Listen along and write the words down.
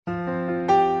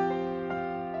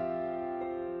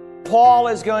Paul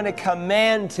is going to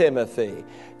command Timothy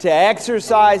to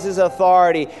exercise his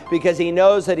authority because he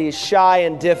knows that he's shy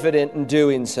and diffident in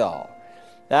doing so.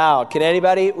 Now, can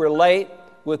anybody relate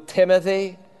with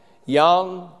Timothy?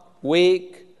 Young,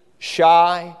 weak,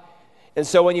 shy. And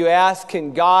so when you ask,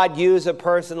 can God use a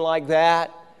person like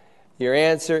that? Your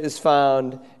answer is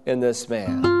found in this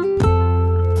man.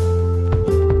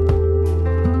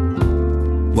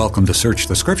 Welcome to Search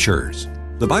the Scriptures,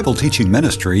 the Bible teaching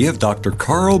ministry of Dr.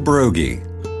 Carl Broggi.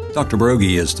 Dr.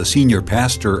 Broggi is the senior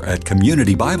pastor at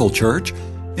Community Bible Church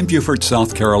in Beaufort,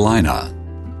 South Carolina.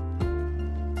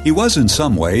 He was in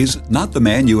some ways not the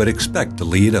man you would expect to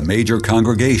lead a major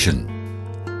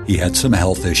congregation. He had some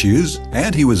health issues,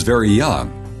 and he was very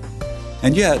young.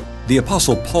 And yet, the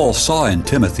Apostle Paul saw in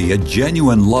Timothy a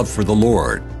genuine love for the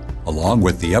Lord, along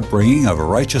with the upbringing of a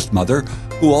righteous mother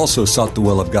who also sought the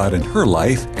will of God in her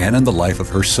life and in the life of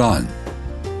her son.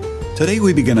 Today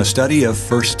we begin a study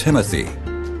of 1 Timothy.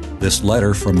 This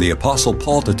letter from the Apostle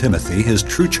Paul to Timothy, his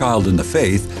true child in the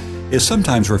faith, is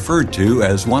sometimes referred to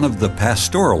as one of the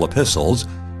pastoral epistles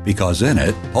because in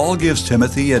it, Paul gives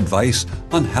Timothy advice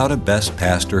on how to best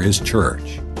pastor his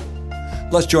church.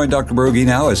 Let's join Dr. Broggi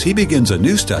now as he begins a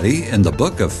new study in the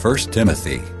book of 1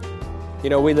 Timothy. You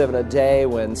know, we live in a day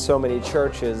when so many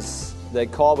churches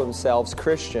that call themselves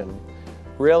Christian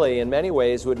really, in many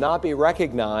ways, would not be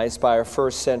recognized by a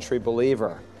first-century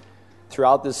believer.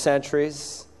 Throughout the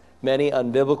centuries, many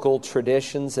unbiblical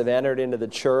traditions have entered into the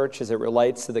church as it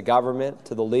relates to the government,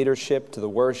 to the leadership, to the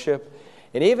worship,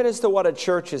 and even as to what a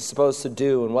church is supposed to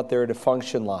do and what they're to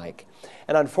function like.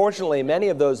 And unfortunately, many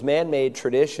of those man-made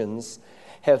traditions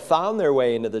have found their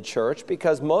way into the church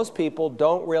because most people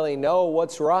don't really know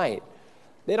what's right.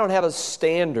 They don't have a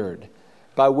standard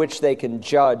by which they can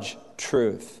judge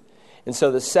truth. And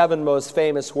so the 7 most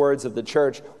famous words of the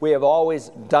church, we have always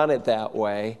done it that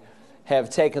way, have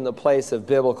taken the place of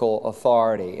biblical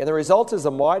authority. And the result is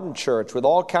a modern church with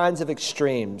all kinds of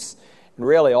extremes and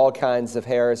really all kinds of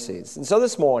heresies. And so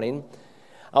this morning,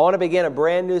 I want to begin a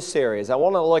brand new series. I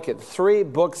want to look at 3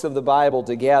 books of the Bible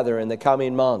together in the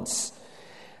coming months.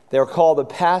 They're called the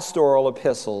pastoral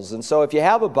epistles. And so if you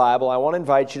have a Bible, I want to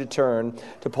invite you to turn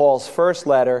to Paul's first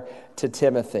letter to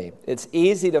Timothy. It's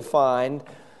easy to find.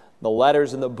 The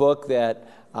letters in the book that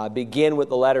begin with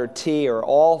the letter T are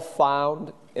all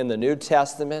found in the New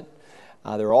Testament.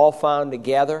 They're all found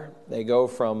together. They go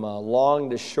from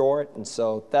long to short. And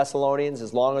so Thessalonians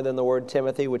is longer than the word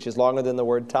Timothy, which is longer than the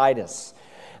word Titus.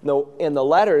 In the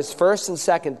letters, 1st and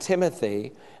 2nd Timothy,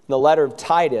 and the letter of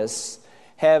Titus,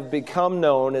 have become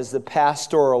known as the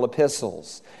pastoral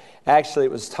epistles. Actually,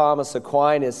 it was Thomas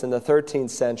Aquinas in the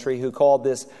 13th century who called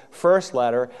this first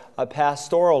letter a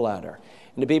pastoral letter.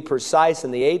 And to be precise,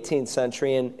 in the 18th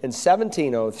century, in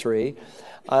 1703,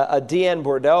 D.N.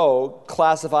 Bordeaux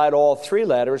classified all 3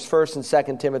 letters, 1st and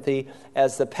 2nd Timothy,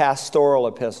 as the pastoral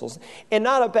epistles. And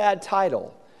not a bad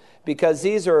title, because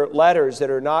these are letters that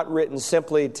are not written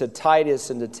simply to Titus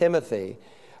and to Timothy,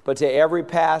 but to every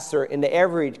pastor and to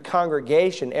every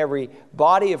congregation, every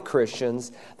body of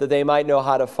Christians, that they might know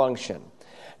how to function.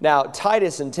 Now,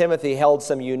 Titus and Timothy held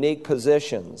some unique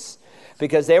positions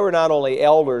because they were not only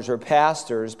elders or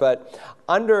pastors, but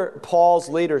under Paul's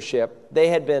leadership, they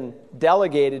had been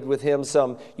delegated with him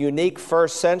some unique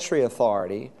first-century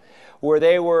authority, where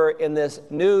they were in this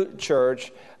new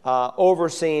church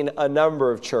overseeing a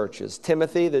number of churches.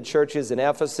 Timothy, the churches in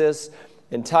Ephesus,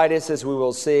 and Titus, as we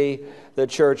will see, the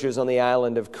churches on the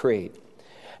island of Crete.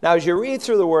 Now, as you read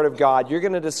through the Word of God, you're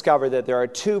going to discover that there are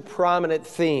 2 prominent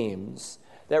themes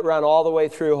that run all the way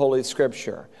through Holy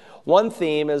Scripture. One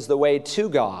theme is the way to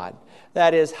God,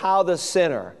 that is, how the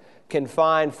sinner can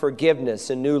find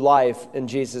forgiveness and new life in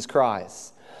Jesus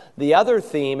Christ. The other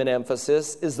theme and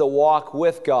emphasis is the walk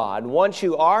with God. Once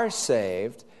you are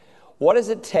saved, what does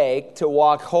it take to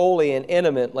walk wholly and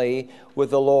intimately with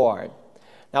the Lord?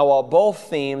 Now, while both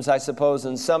themes, I suppose,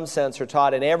 in some sense are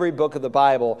taught in every book of the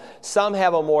Bible, some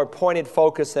have a more pointed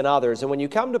focus than others. And when you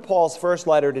come to Paul's first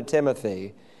letter to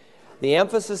Timothy, the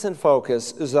emphasis and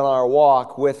focus is on our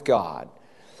walk with God.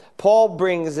 Paul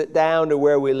brings it down to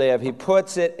where we live. He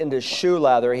puts it into shoe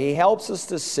leather. He helps us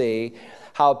to see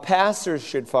how pastors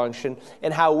should function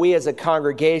and how we as a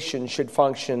congregation should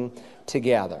function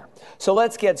together. So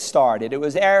let's get started. It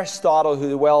was Aristotle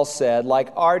who well said, like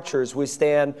archers, we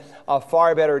stand a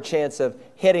far better chance of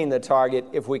hitting the target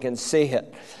if we can see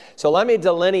it. So let me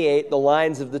delineate the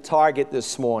lines of the target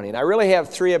this morning. I really have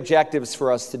 3 objectives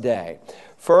for us today.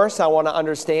 First, I want to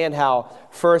understand how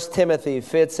 1 Timothy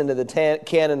fits into the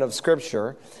canon of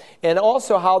Scripture, and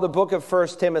also how the book of 1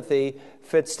 Timothy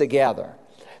fits together.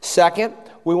 Second,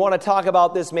 we want to talk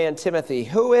about this man Timothy.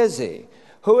 Who is he?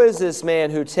 Who is this man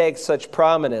who takes such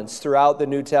prominence throughout the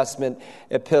New Testament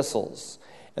epistles?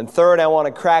 And third, I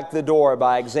want to crack the door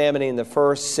by examining the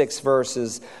first 6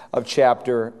 verses of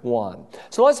chapter 1.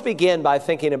 So let's begin by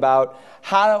thinking about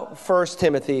how 1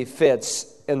 Timothy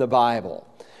fits in the Bible.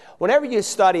 Whenever you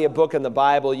study a book in the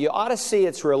Bible, you ought to see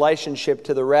its relationship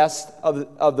to the rest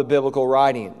of the biblical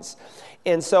writings.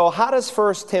 And so how does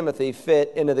 1 Timothy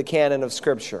fit into the canon of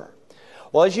Scripture?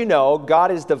 Well, as you know,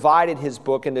 God has divided his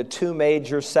book into 2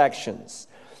 major sections.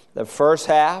 The first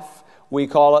half, we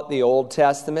call it the Old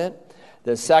Testament.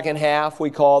 The second half, we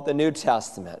call it the New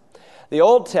Testament. The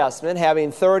Old Testament,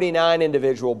 having 39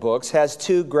 individual books, has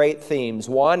 2 great themes.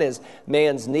 One is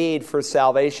man's need for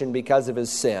salvation because of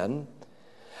his sin,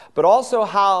 but also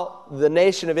how the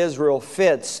nation of Israel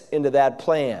fits into that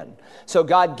plan. So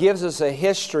God gives us a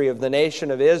history of the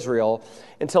nation of Israel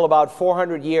until about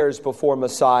 400 years before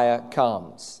Messiah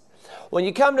comes. When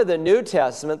you come to the New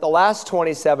Testament, the last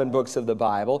 27 books of the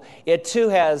Bible, it too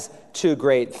has 2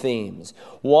 great themes.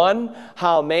 One,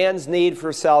 how man's need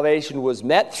for salvation was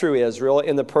met through Israel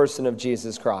in the person of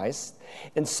Jesus Christ.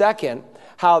 And second,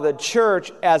 how the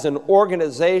church as an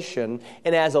organization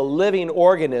and as a living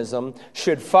organism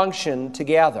should function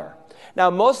together. Now,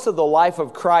 most of the life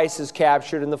of Christ is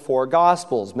captured in the 4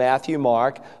 Gospels, Matthew,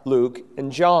 Mark, Luke,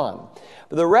 and John.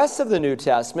 But the rest of the New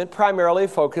Testament primarily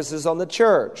focuses on the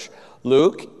church.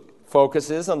 Luke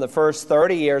focuses on the first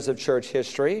 30 years of church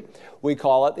history. We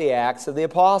call it the Acts of the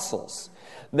Apostles.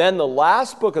 Then the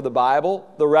last book of the Bible,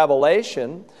 the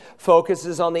Revelation,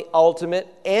 focuses on the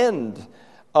ultimate end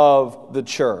of the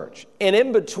church. And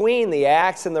in between the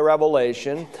Acts and the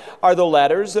Revelation are the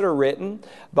letters that are written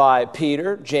by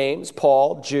Peter, James,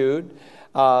 Paul, Jude,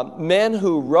 men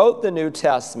who wrote the New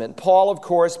Testament, Paul, of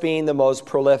course, being the most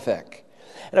prolific.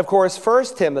 And of course,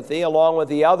 1 Timothy, along with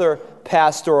the other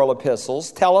pastoral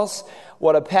epistles, tell us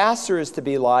what a pastor is to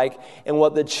be like and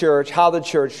what the church, how the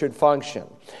church should function.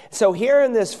 So here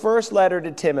in this first letter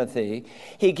to Timothy,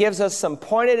 he gives us some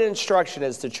pointed instruction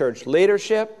as to church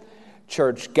leadership,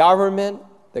 church government,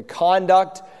 the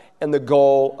conduct, and the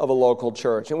goal of a local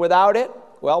church. And without it,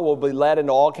 well, we'll be led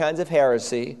into all kinds of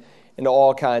heresy, into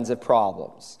all kinds of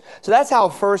problems. So that's how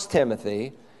 1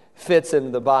 Timothy fits into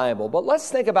the Bible. But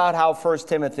let's think about how 1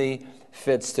 Timothy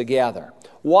fits together.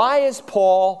 Why is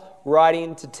Paul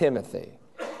writing to Timothy?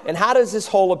 And how does this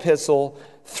whole epistle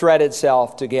thread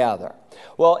itself together?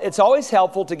 Well, it's always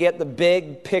helpful to get the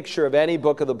big picture of any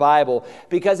book of the Bible,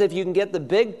 because if you can get the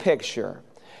big picture,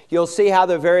 you'll see how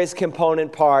the various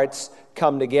component parts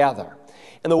come together.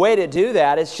 And the way to do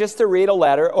that is just to read a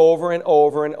letter over and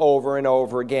over and over and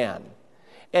over again.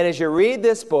 And as you read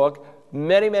this book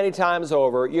many, many times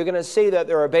over, you're going to see that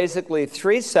there are basically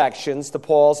 3 sections to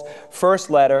Paul's first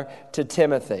letter to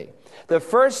Timothy. The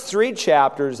first 3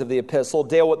 chapters of the epistle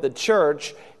deal with the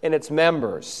church and its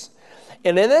members.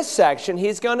 And in this section,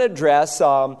 he's going to address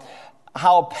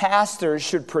how pastors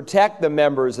should protect the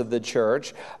members of the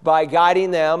church by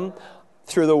guiding them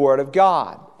through the Word of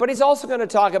God. But he's also going to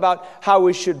talk about how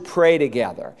we should pray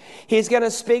together. He's going to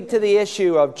speak to the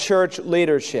issue of church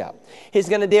leadership. He's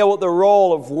going to deal with the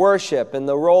role of worship and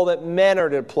the role that men are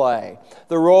to play,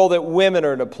 the role that women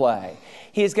are to play.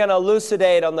 He's going to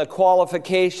elucidate on the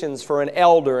qualifications for an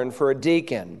elder and for a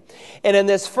deacon. And in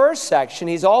this first section,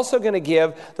 he's also going to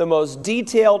give the most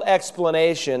detailed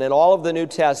explanation in all of the New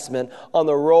Testament on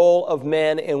the role of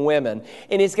men and women.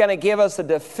 And he's going to give us a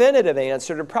definitive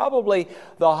answer to probably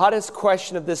the hottest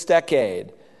question of this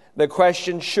decade. The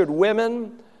question, should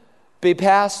women be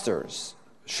pastors?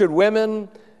 Should women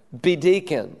be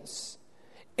deacons?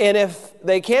 And if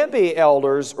they can't be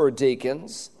elders or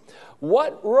deacons,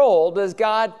 what role does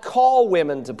God call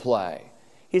women to play?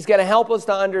 He's going to help us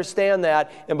to understand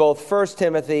that in both 1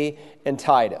 Timothy and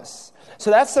Titus.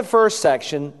 So that's the first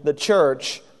section, the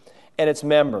church and its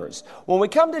members. When we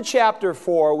come to chapter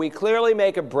 4, we clearly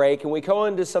make a break and we go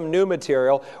into some new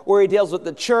material where he deals with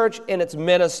the church and its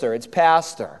minister, its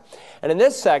pastor. And in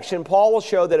this section, Paul will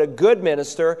show that a good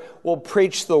minister will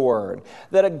preach the word,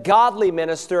 that a godly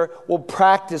minister will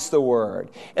practice the word,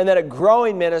 and that a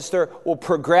growing minister will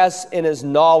progress in his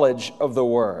knowledge of the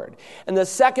word. And the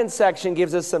second section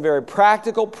gives us some very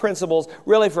practical principles,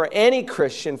 really for any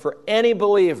Christian, for any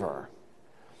believer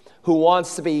who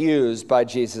wants to be used by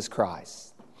Jesus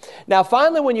Christ. Now,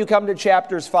 finally, when you come to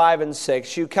chapters 5 and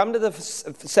 6, you come to the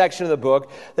section of the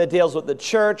book that deals with the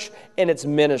church and its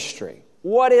ministry.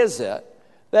 What is it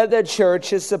that the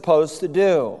church is supposed to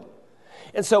do?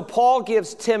 And so Paul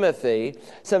gives Timothy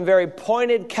some very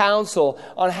pointed counsel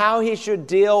on how he should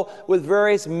deal with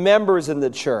various members in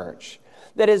the church.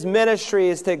 That his ministry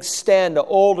is to extend to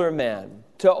older men,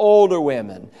 to older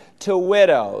women, to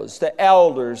widows, to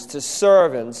elders, to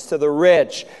servants, to the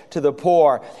rich, to the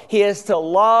poor. He is to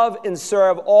love and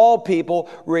serve all people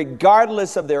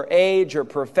regardless of their age or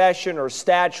profession or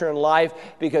stature in life,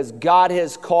 because God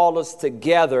has called us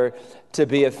together to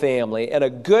be a family. And a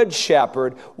good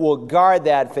shepherd will guard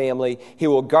that family. He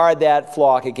will guard that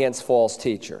flock against false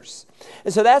teachers.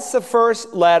 And so that's the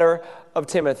first letter of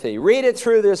Timothy. Read it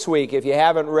through this week if you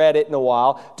haven't read it in a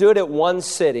while. Do it at one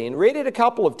sitting. Read it a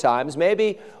couple of times,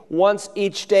 maybe once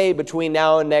each day between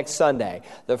now and next Sunday.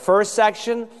 The first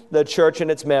section, the church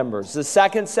and its members. The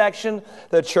second section,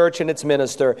 the church and its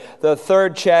minister. The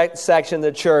third section,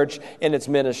 the church and its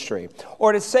ministry.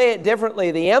 Or to say it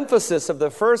differently, the emphasis of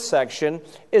the first section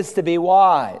is to be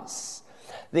wise.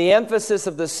 The emphasis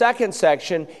of the second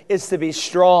section is to be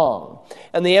strong.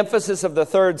 And the emphasis of the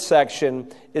third section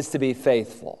is to be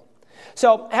faithful.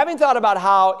 So, having thought about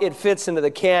how it fits into the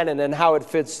canon and how it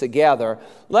fits together,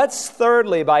 let's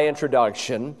thirdly, by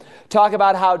introduction, talk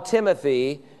about how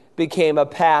Timothy became a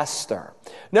pastor.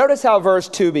 Notice how verse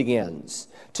 2 begins.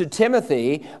 To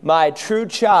Timothy, my true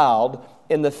child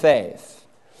in the faith.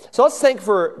 So let's think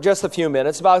for just a few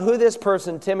minutes about who this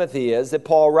person Timothy is that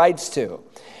Paul writes to.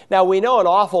 Now, we know an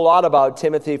awful lot about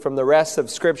Timothy from the rest of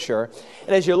Scripture,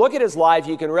 and as you look at his life,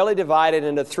 you can really divide it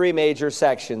into three major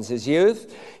sections: his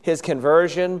youth, his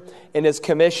conversion, and his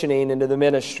commissioning into the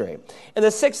ministry. In the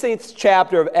 16th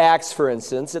chapter of Acts, for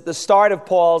instance, at the start of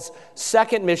Paul's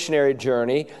second missionary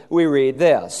journey, we read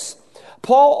this: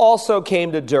 Paul also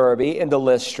came to Derbe and to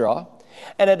Lystra,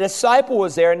 and a disciple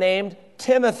was there named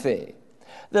Timothy,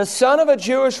 the son of a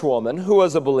Jewish woman who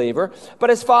was a believer, but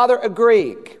his father a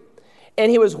Greek. And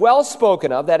he was well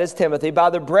spoken of, that is Timothy, by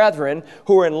the brethren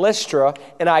who were in Lystra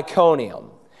and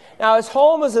Iconium. Now, his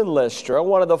home was in Lystra,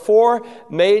 one of the four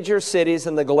major cities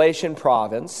in the Galatian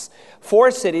province,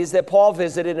 four cities that Paul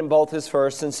visited in both his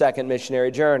first and second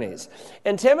missionary journeys.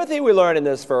 And Timothy, we learn in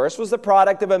this verse, was the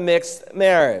product of a mixed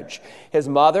marriage. His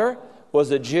mother was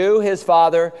a Jew, his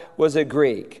father was a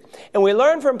Greek. And we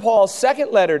learn from Paul's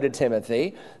second letter to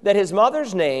Timothy that his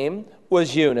mother's name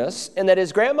was Eunice, and that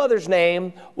his grandmother's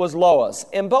name was Lois.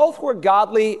 And both were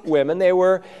godly women. They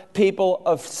were people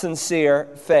of sincere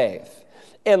faith.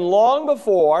 And long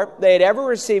before they had ever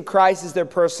received Christ as their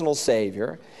personal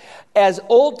Savior, as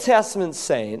Old Testament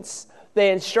saints,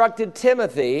 they instructed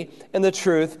Timothy in the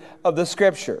truth of the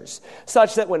Scriptures,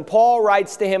 such that when Paul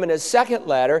writes to him in his second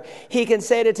letter, he can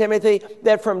say to Timothy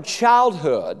that from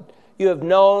childhood you have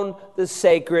known the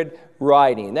sacred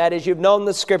writing. That is, you've known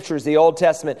the Scriptures, the Old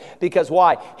Testament, because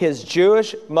why? His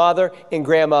Jewish mother and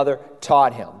grandmother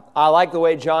taught him. I like the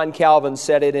way John Calvin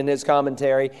said it in his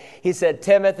commentary. He said,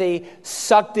 Timothy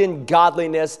sucked in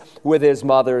godliness with his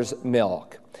mother's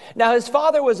milk. Now, his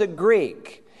father was a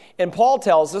Greek, and Paul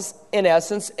tells us, in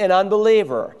essence, an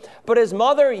unbeliever. But his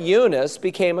mother, Eunice,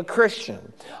 became a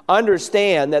Christian.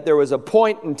 Understand that there was a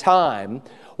point in time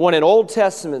when an Old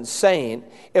Testament saint,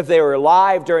 if they were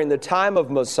alive during the time of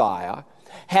Messiah,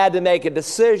 had to make a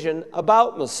decision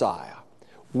about Messiah.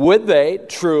 Would they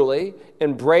truly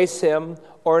embrace him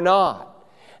or not?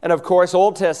 And of course,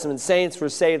 Old Testament saints were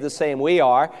saved the same way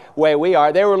we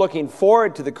are. They were looking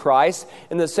forward to the Christ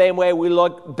in the same way we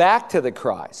look back to the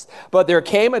Christ. But there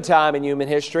came a time in human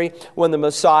history when the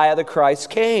Messiah, the Christ,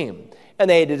 came, and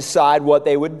they had to decide what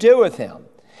they would do with him.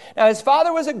 Now, his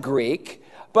father was a Greek,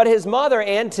 but his mother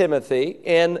and Timothy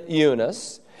and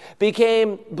Eunice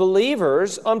became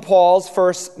believers on Paul's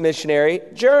first missionary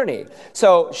journey.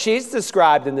 So she's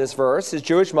described in this verse, his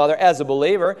Jewish mother, as a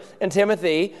believer, and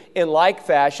Timothy in like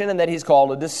fashion, and that he's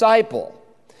called a disciple.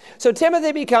 So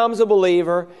Timothy becomes a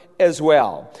believer as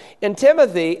well. And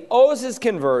Timothy owes his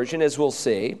conversion, as we'll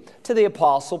see, to the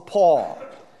Apostle Paul.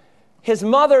 His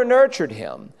mother nurtured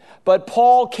him, but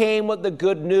Paul came with the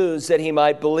good news that he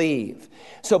might believe.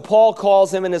 So Paul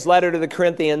calls him in his letter to the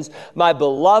Corinthians, my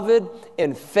beloved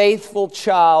and faithful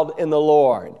child in the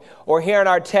Lord. Or here in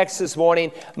our text this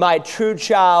morning, my true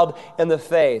child in the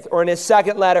faith. Or in his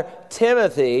second letter,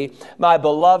 Timothy, my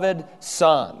beloved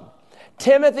son.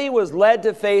 Timothy was led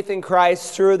to faith in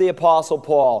Christ through the Apostle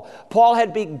Paul. Paul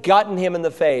had begotten him in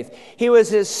the faith. He was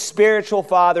his spiritual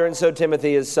father, and so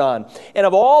Timothy his son. And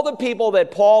of all the people that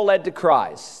Paul led to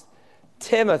Christ,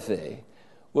 Timothy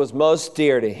was most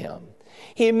dear to him.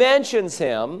 He mentions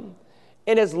him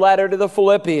in his letter to the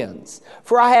Philippians.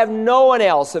 For I have no one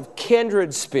else of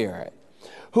kindred spirit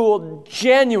who will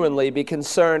genuinely be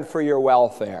concerned for your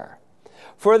welfare.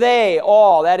 For they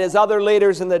all, that is other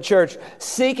leaders in the church,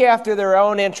 seek after their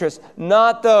own interests,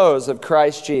 not those of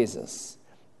Christ Jesus.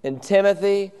 And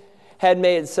Timothy had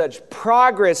made such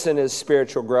progress in his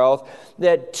spiritual growth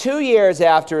that 2 years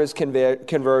after his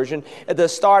conversion, at the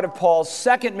start of Paul's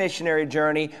second missionary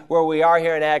journey, where we are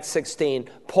here in Acts 16,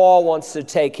 Paul wants to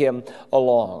take him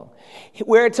along.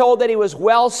 We're told that he was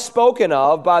well spoken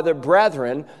of by the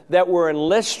brethren that were in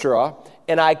Lystra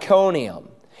and Iconium.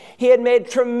 He had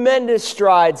made tremendous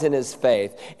strides in his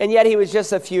faith, and yet he was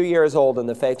just a few years old in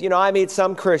the faith. You know, I meet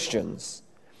some Christians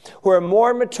who are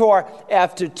more mature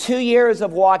after 2 years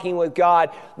of walking with God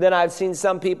than I've seen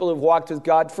some people who've walked with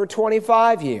God for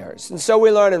 25 years. And so we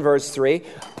learn in verse 3,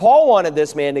 Paul wanted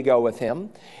this man to go with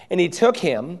him, and he took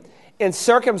him and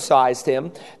circumcised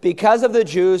him because of the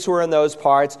Jews who were in those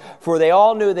parts, for they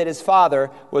all knew that his father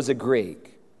was a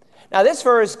Greek. Now this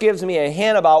verse gives me a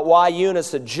hint about why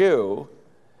Eunice, a Jew,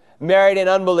 married an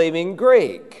unbelieving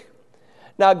Greek.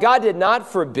 Now God did not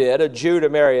forbid a Jew to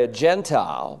marry a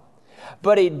Gentile,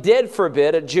 but he did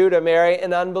forbid a Jew to marry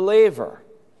an unbeliever.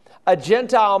 A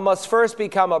Gentile must first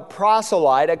become a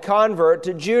proselyte, a convert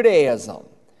to Judaism.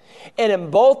 And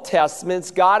in both Testaments,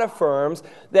 God affirms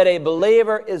that a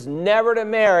believer is never to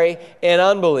marry an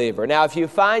unbeliever. Now, if you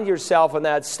find yourself in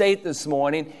that state this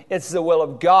morning, it's the will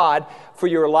of God for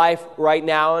your life right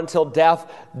now until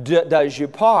death does you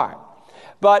part.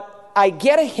 But I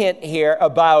get a hint here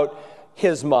about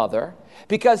his mother,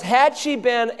 because had she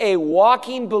been a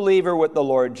walking believer with the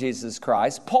Lord Jesus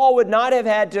Christ, Paul would not have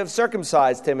had to have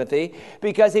circumcised Timothy,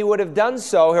 because he would have done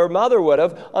so, her mother would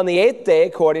have, on the 8th day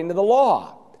according to the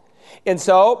law. And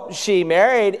so she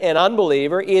married an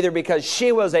unbeliever, either because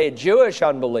she was a Jewish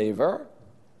unbeliever,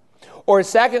 or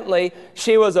secondly,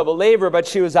 she was a believer, but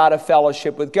she was out of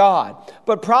fellowship with God.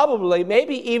 But probably,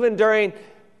 maybe even during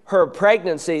her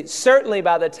pregnancy, certainly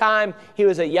by the time he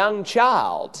was a young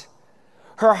child,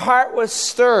 her heart was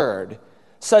stirred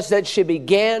such that she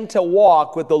began to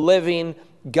walk with the living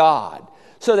God.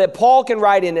 So that Paul can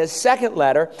write in his second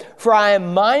letter, "For I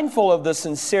am mindful of the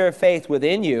sincere faith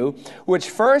within you,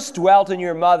 which first dwelt in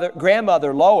your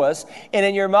grandmother Lois and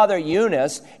in your mother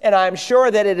Eunice, and I am sure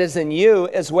that it is in you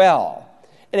as well."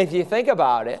 And if you think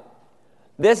about it,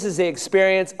 this is the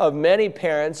experience of many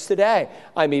parents today.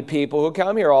 I meet people who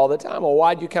come here all the time. "Well,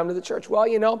 why'd you come to the church?" "Well,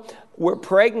 we're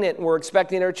pregnant and we're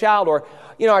expecting our child." Or,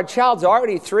 our child's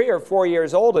already 3 or 4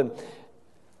 years old and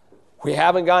we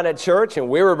haven't gone to church, and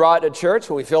we were brought to church,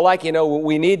 and we feel like,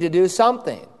 we need to do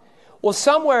something. Well,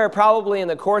 somewhere probably in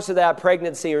the course of that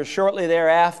pregnancy or shortly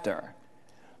thereafter,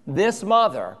 this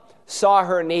mother saw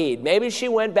her need. Maybe she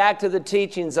went back to the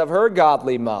teachings of her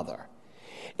godly mother.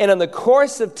 And in the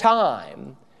course of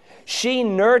time, she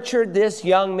nurtured this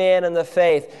young man in the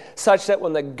faith such that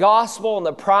when the gospel and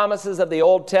the promises of the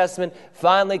Old Testament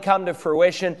finally come to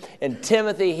fruition and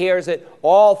Timothy hears it,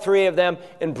 all three of them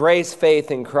embrace faith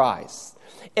in Christ.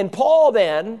 And Paul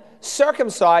then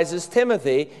circumcises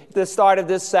Timothy at the start of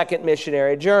this second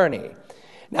missionary journey.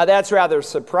 Now that's rather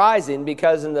surprising,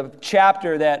 because in the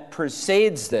chapter that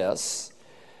precedes this,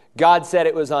 God said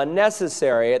it was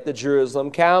unnecessary at the Jerusalem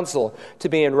Council to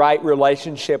be in right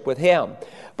relationship with him.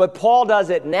 But Paul does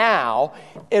it now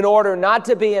in order not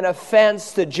to be an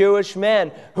offense to Jewish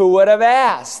men who would have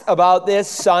asked about this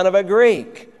son of a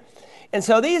Greek. And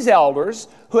so these elders,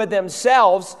 who had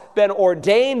themselves been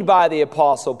ordained by the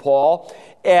Apostle Paul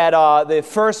at the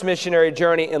first missionary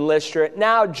journey in Lystra,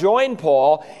 now join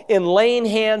Paul in laying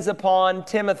hands upon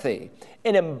Timothy.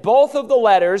 And in both of the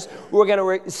letters, we're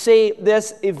going to see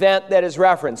this event that is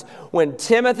referenced. When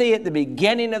Timothy, at the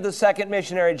beginning of the second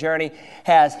missionary journey,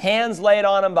 has hands laid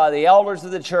on him by the elders of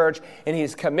the church, and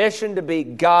he's commissioned to be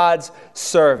God's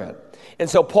servant. And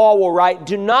so Paul will write,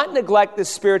 "Do not neglect the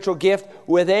spiritual gift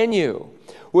within you,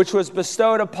 which was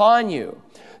bestowed upon you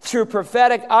through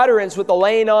prophetic utterance with the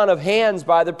laying on of hands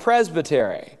by the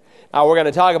presbytery." Now, we're going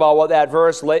to talk about what that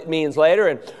verse means later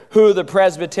and who the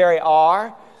presbytery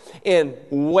are, and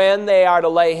when they are to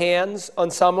lay hands on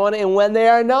someone and when they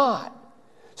are not.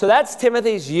 So that's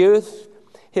Timothy's youth,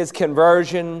 his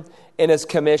conversion, and his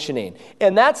commissioning.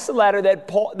 And that's the letter that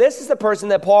this is the person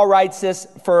that Paul writes this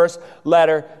first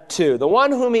letter to. The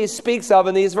one whom he speaks of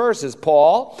in these verses,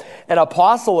 Paul, an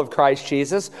apostle of Christ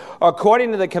Jesus,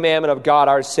 according to the commandment of God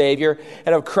our Savior,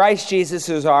 and of Christ Jesus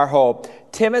who is our hope.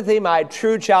 Timothy, my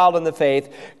true child in the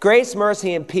faith, grace,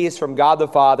 mercy, and peace from God the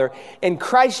Father, and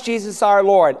Christ Jesus our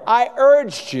Lord. I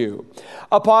urged you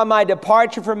upon my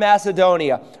departure from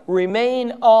Macedonia,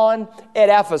 remain on at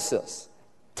Ephesus.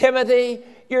 Timothy,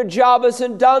 your job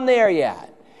isn't done there yet.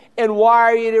 And why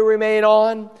are you to remain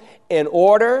on? In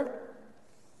order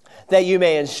that you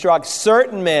may instruct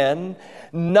certain men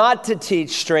not to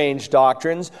teach strange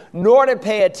doctrines, nor to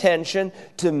pay attention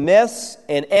to myths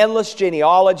and endless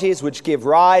genealogies which give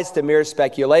rise to mere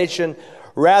speculation.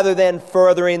 rather than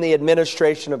furthering the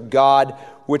administration of God,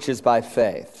 which is by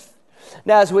faith.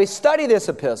 Now, as we study this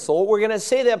epistle, we're going to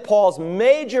see that Paul's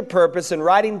major purpose in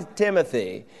writing to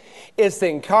Timothy is to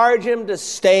encourage him to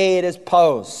stay at his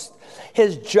post.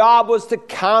 His job was to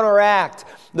counteract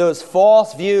those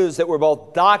false views that were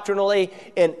both doctrinally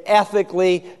and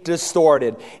ethically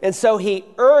distorted. And so he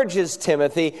urges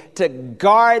Timothy to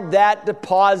guard that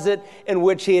deposit in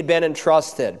which he had been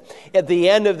entrusted. At the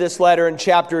end of this letter in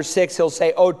chapter 6, he'll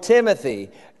say, "O Timothy,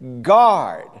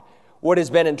 guard what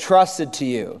has been entrusted to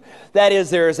you." That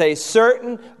is, there is a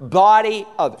certain body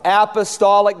of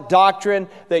apostolic doctrine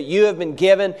that you have been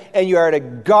given, and you are to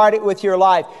guard it with your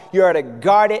life. You are to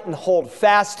guard it and hold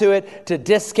fast to it to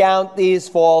discount these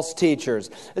false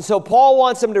teachers. And so Paul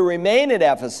wants him to remain at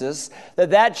Ephesus,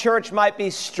 that church might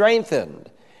be strengthened,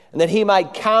 and that he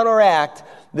might counteract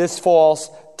this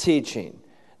false teaching.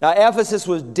 Now, Ephesus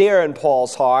was dear in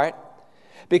Paul's heart,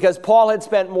 because Paul had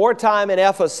spent more time in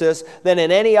Ephesus than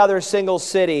in any other single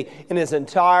city in his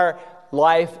entire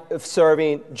life of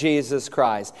serving Jesus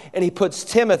Christ. And he puts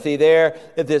Timothy there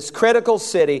at this critical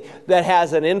city that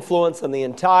has an influence on the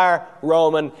entire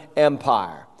Roman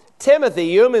Empire. Timothy,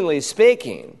 humanly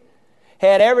speaking,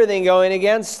 had everything going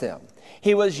against him.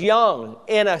 He was young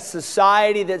in a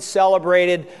society that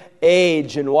celebrated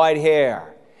age and white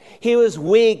hair. He was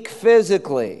weak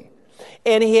physically.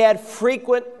 And he had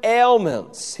frequent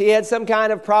ailments. He had some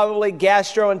kind of probably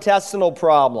gastrointestinal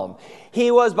problem. He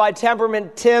was by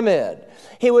temperament timid.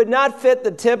 He would not fit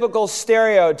the typical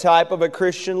stereotype of a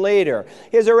Christian leader.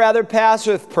 He was a rather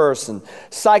passive person.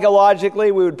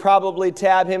 Psychologically, we would probably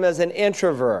tab him as an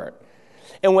introvert.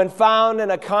 And when found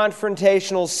in a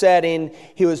confrontational setting,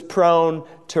 he was prone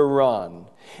to run.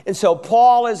 And so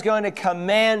Paul is going to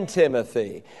command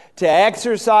Timothy to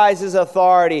exercise his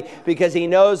authority because he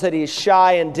knows that he's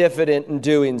shy and diffident in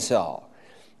doing so.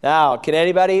 Now, can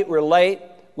anybody relate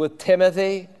with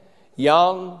Timothy?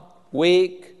 Young,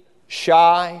 weak,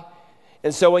 shy.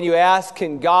 And so when you ask,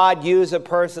 can God use a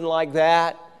person like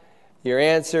that? Your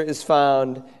answer is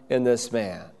found in this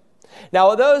man. Now,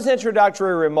 with those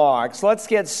introductory remarks, let's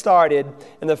get started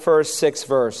in the first 6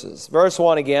 verses. Verse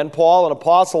 1 again, Paul, an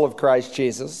apostle of Christ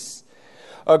Jesus,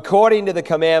 according to the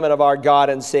commandment of our God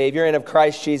and Savior, and of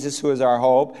Christ Jesus, who is our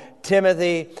hope,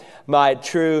 Timothy, my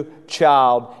true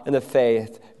child in the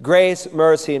faith, grace,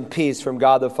 mercy, and peace from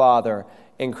God the Father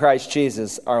and Christ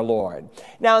Jesus our Lord.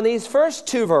 Now, in these first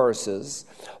 2 verses,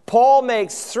 Paul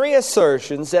makes 3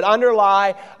 assertions that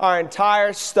underlie our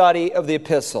entire study of the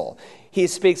epistle. He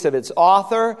speaks of its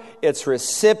author, its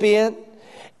recipient,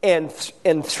 and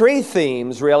 3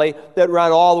 themes, really, that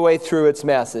run all the way through its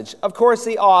message. Of course,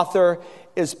 the author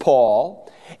is Paul,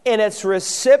 and its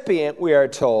recipient, we are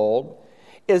told,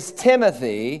 is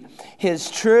Timothy,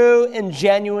 his true and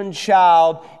genuine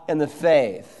child in the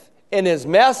faith. And his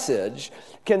message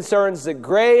concerns the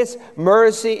grace,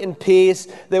 mercy, and peace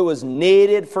that was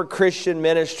needed for Christian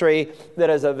ministry that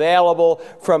is available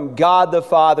from God the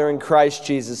Father and Christ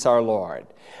Jesus our Lord.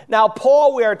 Now,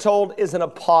 Paul, we are told, is an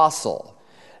apostle.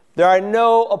 There are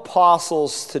no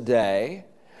apostles today.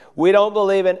 We don't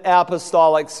believe in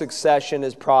apostolic succession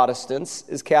as Protestants,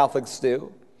 as Catholics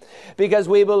do, because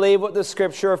we believe what the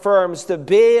Scripture affirms. To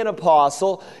be an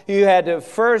apostle, you had to have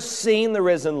first seen the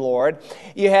risen Lord,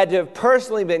 you had to have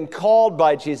personally been called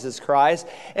by Jesus Christ,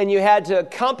 and you had to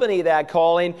accompany that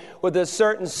calling with the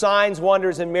certain signs,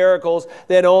 wonders, and miracles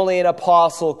that only an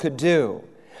apostle could do.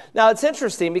 Now, it's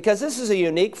interesting because this is a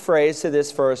unique phrase to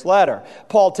this first letter.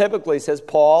 Paul typically says,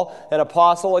 Paul, an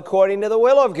apostle according to the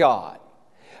will of God.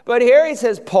 But here he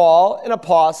says, Paul, an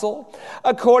apostle,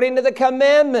 according to the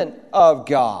commandment of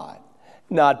God.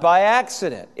 Not by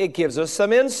accident. It gives us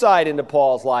some insight into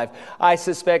Paul's life. I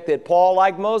suspect that Paul,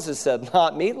 like Moses, said,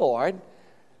 not me, Lord.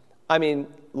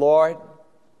 Lord,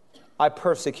 I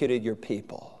persecuted your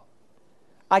people.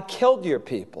 I killed your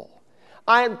people.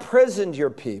 I imprisoned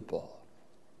your people.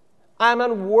 I'm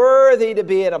unworthy to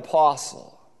be an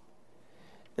apostle.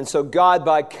 And so God,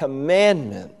 by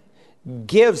commandment,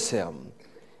 gives him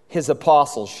his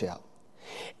apostleship.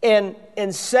 And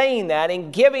in saying that,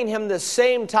 in giving him the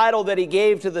same title that he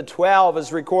gave to the 12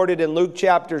 as recorded in Luke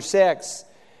chapter 6,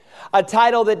 a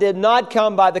title that did not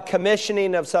come by the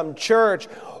commissioning of some church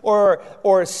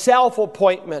or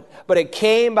self-appointment, but it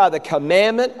came by the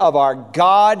commandment of our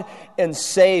God and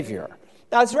Savior.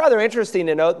 Now, it's rather interesting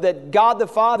to note that God the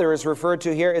Father is referred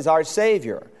to here as our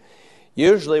Savior.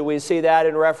 Usually we see that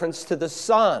in reference to the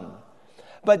Son.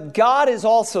 But God is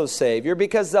also Savior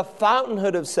because the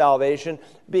fountainhood of salvation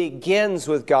begins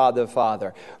with God the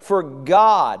Father. For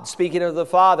God, speaking of the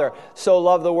Father, so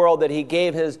loved the world that he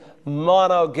gave his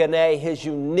monogene, his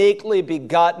uniquely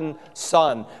begotten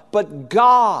Son. But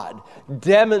God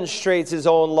demonstrates his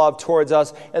own love towards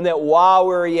us, and that while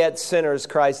we were yet sinners,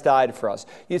 Christ died for us.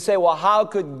 You say, well, how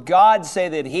could God say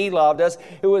that he loved us?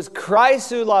 It was Christ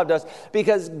who loved us,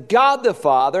 because God the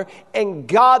Father and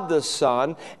God the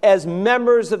Son, as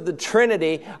members of the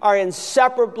Trinity, are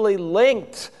inseparably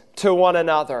linked to one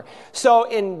another. So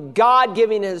in God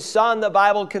giving his Son, the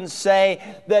Bible can say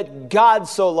that God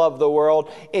so loved the world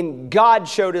and God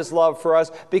showed his love for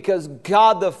us, because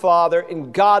God the Father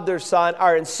and God their Son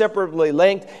are inseparably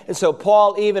linked. And so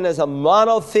Paul, even as a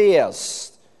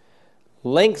monotheist,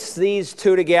 links these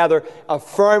two together,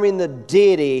 affirming the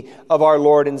deity of our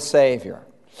Lord and Savior.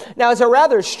 Now, it's a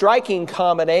rather striking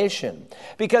combination,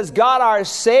 because God our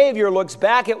Savior looks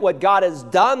back at what God has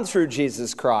done through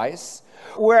Jesus Christ,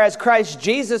 whereas Christ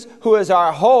Jesus, who is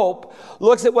our hope,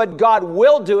 looks at what God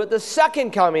will do at the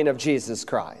second coming of Jesus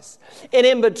Christ. And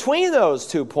in between those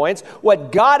 2 points,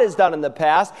 what God has done in the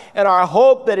past and our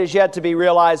hope that is yet to be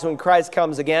realized when Christ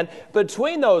comes again,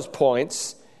 between those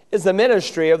points is the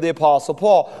ministry of the Apostle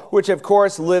Paul, which of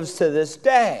course lives to this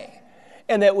day,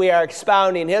 and that we are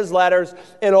expounding his letters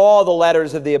and all the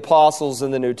letters of the apostles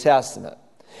in the New Testament.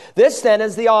 This then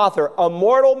is the author, a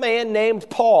mortal man named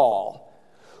Paul,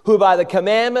 who by the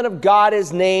commandment of God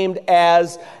is named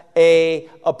as an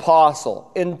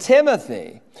apostle. And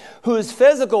Timothy, whose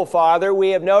physical father we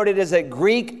have noted is a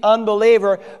Greek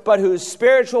unbeliever, but whose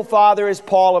spiritual father is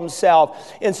Paul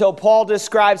himself. And so Paul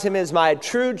describes him as my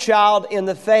true child in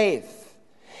the faith.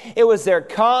 It was their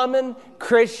common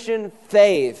Christian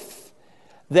faith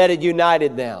that had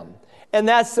united them. And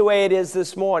that's the way it is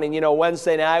this morning. You know,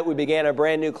 Wednesday night we began a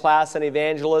brand new class on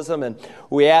evangelism, and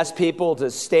we asked people to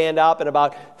stand up, and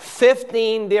about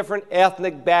 15 different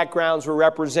ethnic backgrounds were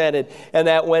represented in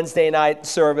that Wednesday night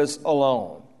service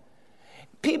alone.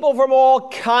 People from all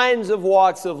kinds of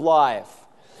walks of life.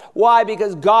 Why?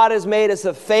 Because God has made us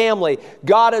a family.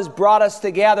 God has brought us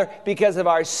together because of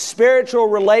our spiritual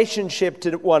relationship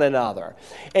to one another.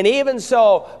 And even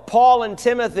so, Paul and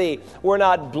Timothy were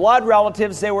not blood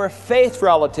relatives, they were faith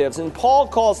relatives. And Paul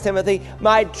calls Timothy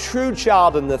my true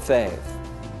child in the faith.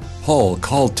 Paul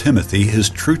called Timothy his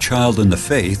true child in the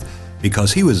faith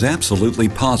because he was absolutely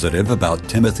positive about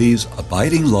Timothy's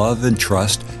abiding love and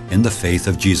trust in the faith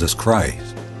of Jesus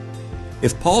Christ.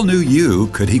 If Paul knew you,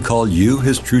 could he call you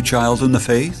his true child in the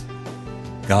faith?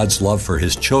 God's love for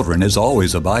his children is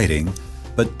always abiding,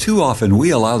 but too often we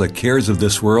allow the cares of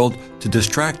this world to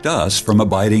distract us from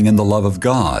abiding in the love of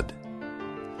God.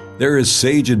 There is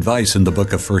sage advice in the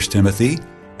book of 1 Timothy,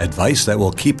 advice that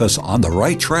will keep us on the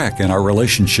right track in our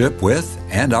relationship with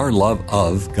and our love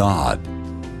of God.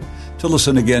 To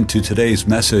listen again to today's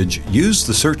message, use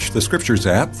the Search the Scriptures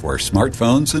app for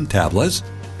smartphones and tablets,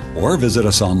 or visit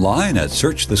us online at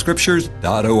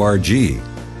searchthescriptures.org. You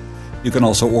can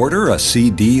also order a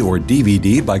CD or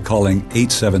DVD by calling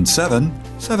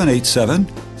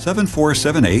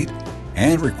 877-787-7478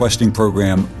 and requesting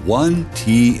program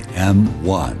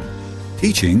 1TM1,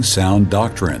 Teaching Sound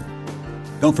Doctrine.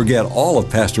 Don't forget, all of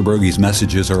Pastor Broggi's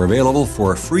messages are available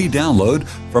for a free download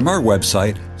from our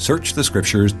website,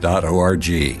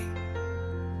 searchthescriptures.org.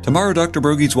 Tomorrow, Dr.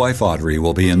 Broggi's wife Audrey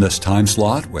will be in this time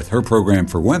slot with her program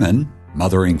for women,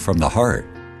 Mothering from the Heart.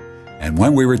 And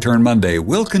when we return Monday,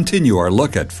 we'll continue our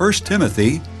look at 1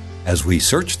 Timothy as we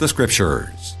search the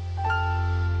Scriptures.